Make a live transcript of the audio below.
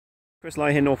Chris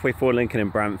Lai here, Northway Ford Lincoln in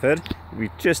Brantford.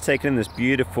 We've just taken in this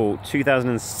beautiful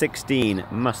 2016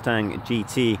 Mustang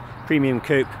GT Premium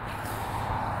Coupe.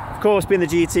 Of course, being the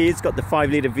GT, it's got the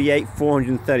 5-litre V8,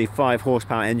 435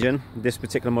 horsepower engine. This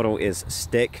particular model is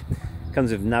stick.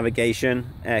 Comes with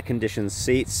navigation, air-conditioned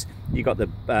seats. You got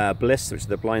the bliss, which is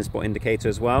the blind spot indicator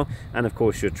as well, and of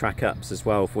course your track ups as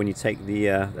well for when you take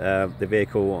the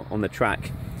vehicle on the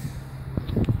track.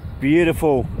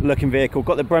 Beautiful looking vehicle.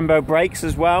 Got the Brembo brakes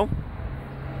as well.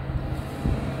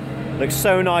 Looks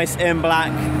so nice in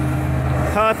black.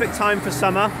 Perfect time for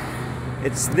summer.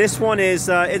 This one is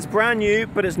it's brand new,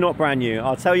 but it's not brand new.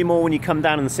 I'll tell you more when you come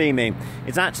down and see me.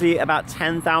 It's actually about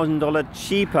 $10,000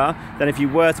 cheaper than if you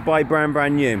were to buy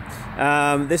brand new.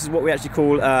 This is what we actually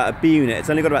call a B unit.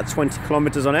 It's only got about 20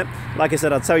 kilometers on it. Like I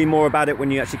said, I'll tell you more about it when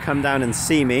you actually come down and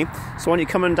see me. So when you're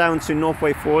coming down to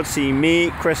Northway Ford, see me,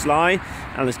 Chris Lai,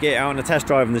 and let's get out on a test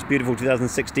drive on this beautiful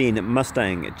 2016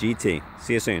 Mustang GT.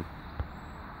 See you soon.